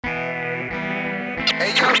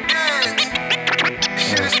Hey, yo, dance.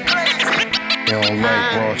 Shit is crazy. They don't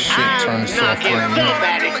like raw shit, turn this off right now.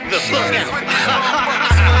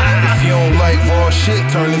 If you don't like raw shit,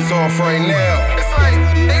 turn this off right now. It's like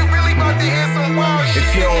they really about to hear some wild shit.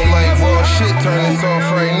 If you don't like raw shit, turn this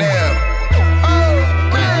off right now.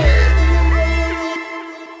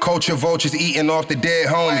 Culture vultures eating off the dead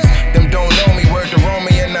homies. Them don't know me, word to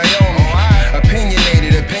Romy and Naomi.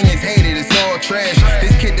 Opinionated, opinions hated, it's all trash.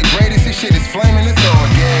 This kid the greatest, this shit is flaming, it's all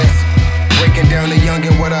gas. Breaking down the young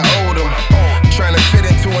and what I owe them. Trying to fit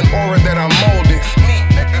into an aura that I'm molding.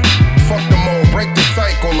 Fuck the mold, break the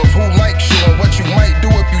cycle of who likes you and what you might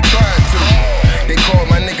do if you tried to. They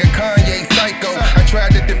called my nigga Kanye psycho. I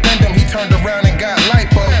tried to defend him, he turned around and got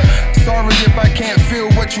lipo. Sorry if I can't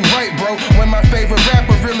feel what you write, bro. When my favorite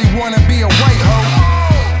rapper really wanna be a white hoe.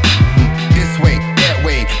 This way, that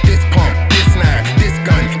way, this pump, this nine, this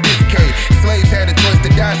gun, this K. Slaves had a choice to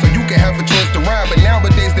die, so you can have a choice to ride. But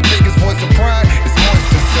nowadays the biggest voice of pride is moist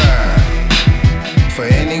inside. For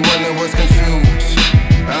anyone that was confused,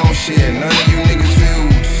 I don't share none of you niggas'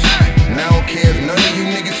 views. And I don't care if none of you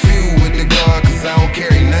niggas feud with the God, cause I don't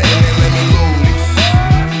carry nothing that let me lose.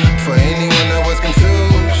 For anyone that was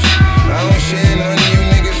confused, I don't share none of you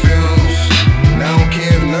niggas' views. And I don't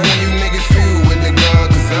care if none of you niggas feud with the God,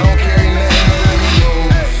 cause I don't carry nothing that let me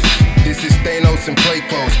lose. This is Thanos and play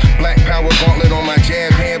close. Black power gauntlet on my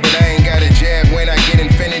jab hand, but I ain't got a jab when I get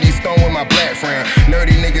Infinity Stone with my black friend.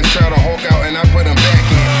 Nerdy niggas try to hulk out and I put them back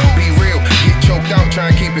in. Be real, get choked out, try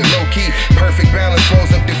and keep it low key. Perfect balance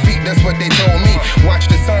rolls up defeat, that's what they told me. Watch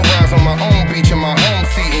the sunrise on my own beach in my home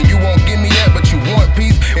seat. And you won't give me that, but you want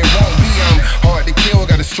peace, it won't be. I'm hard to kill,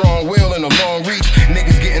 got a strong will and a long reach.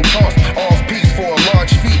 Niggas getting tossed off piece for a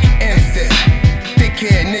large feat. Insect,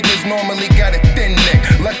 thick-head niggas normally got a thin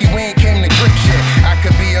neck. Lucky we ain't came to grips yet. I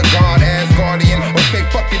could be a god, Asgardian, or say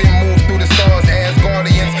fuck it and move through the stars,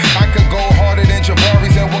 Asgardians. I could go harder than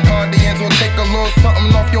Jabaris and Wakandians, or take a little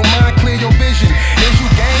something off your mind, clear your vision. Is you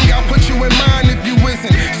gang, I'll put you in mind if you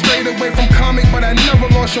isn't. Straight away from comic, but I never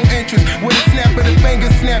lost your interest. With a snap of the finger,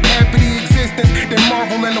 snap half of the existence, then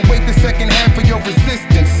marvel and await the